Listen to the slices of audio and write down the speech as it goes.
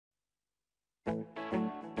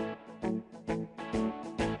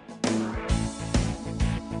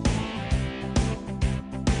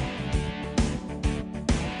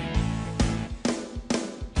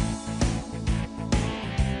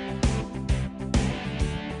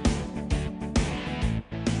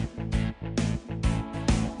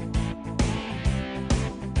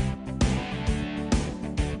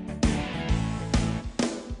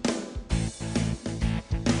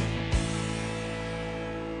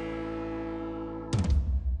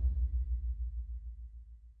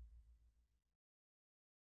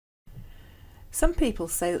Some people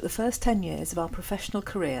say that the first 10 years of our professional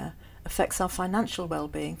career affects our financial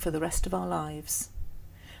well-being for the rest of our lives.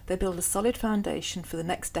 They build a solid foundation for the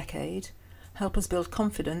next decade, help us build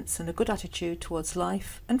confidence and a good attitude towards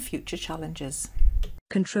life and future challenges.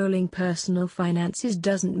 Controlling personal finances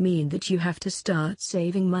doesn't mean that you have to start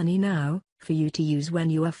saving money now, for you to use when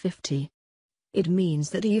you are 50. It means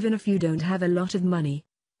that even if you don't have a lot of money,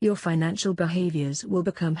 your financial behaviors will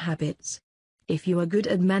become habits. If you are good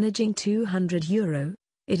at managing €200,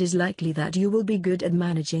 it is likely that you will be good at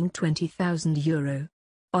managing €20,000.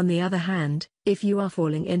 On the other hand, if you are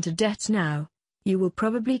falling into debt now, you will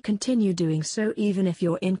probably continue doing so even if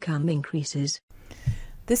your income increases.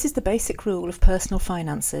 This is the basic rule of personal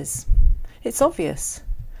finances. It's obvious,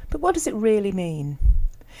 but what does it really mean?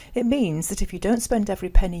 It means that if you don't spend every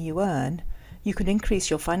penny you earn, you can increase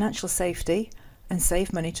your financial safety and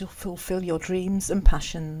save money to fulfill your dreams and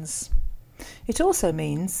passions. It also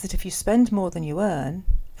means that if you spend more than you earn,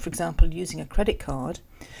 for example using a credit card,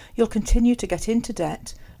 you'll continue to get into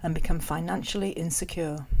debt and become financially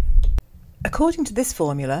insecure. According to this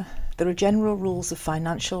formula, there are general rules of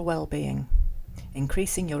financial well-being: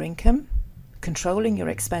 increasing your income, controlling your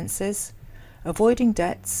expenses, avoiding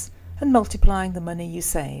debts, and multiplying the money you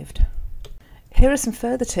saved. Here are some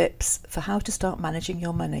further tips for how to start managing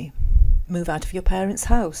your money. Move out of your parents'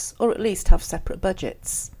 house, or at least have separate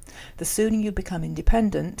budgets. The sooner you become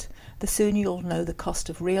independent, the sooner you'll know the cost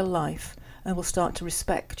of real life and will start to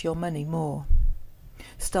respect your money more.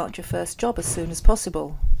 Start your first job as soon as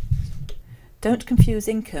possible. Don't confuse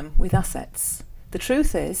income with assets. The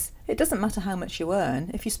truth is, it doesn't matter how much you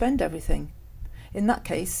earn if you spend everything. In that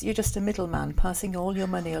case, you're just a middleman passing all your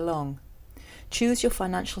money along. Choose your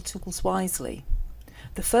financial tools wisely.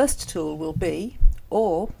 The first tool will be,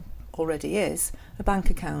 or already is, a bank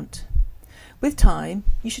account. With time,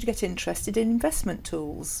 you should get interested in investment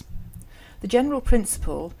tools. The general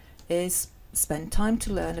principle is spend time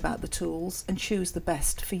to learn about the tools and choose the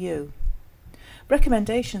best for you.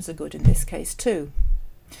 Recommendations are good in this case too.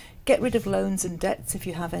 Get rid of loans and debts if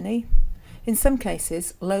you have any. In some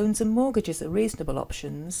cases, loans and mortgages are reasonable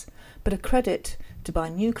options, but a credit to buy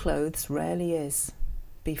new clothes rarely is.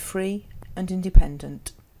 Be free and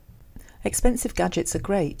independent. Expensive gadgets are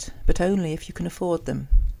great, but only if you can afford them.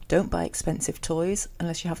 Don't buy expensive toys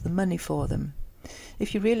unless you have the money for them.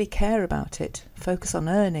 If you really care about it, focus on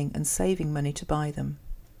earning and saving money to buy them.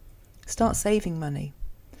 Start saving money.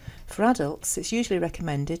 For adults, it's usually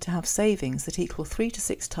recommended to have savings that equal 3 to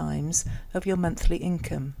 6 times of your monthly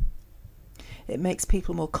income. It makes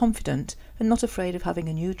people more confident and not afraid of having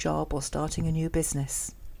a new job or starting a new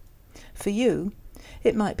business. For you,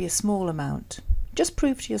 it might be a small amount. Just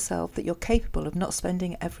prove to yourself that you're capable of not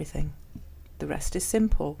spending everything. The rest is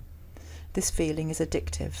simple. This feeling is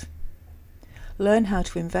addictive. Learn how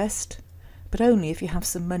to invest, but only if you have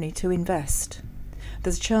some money to invest.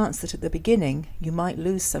 There's a chance that at the beginning you might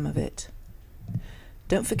lose some of it.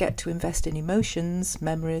 Don't forget to invest in emotions,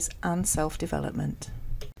 memories, and self-development.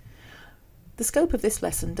 The scope of this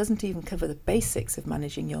lesson doesn't even cover the basics of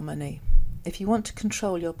managing your money. If you want to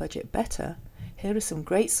control your budget better, here are some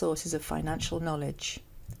great sources of financial knowledge.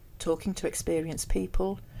 Talking to experienced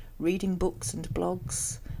people, reading books and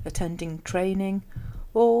blogs, attending training,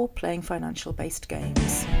 or playing financial-based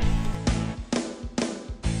games.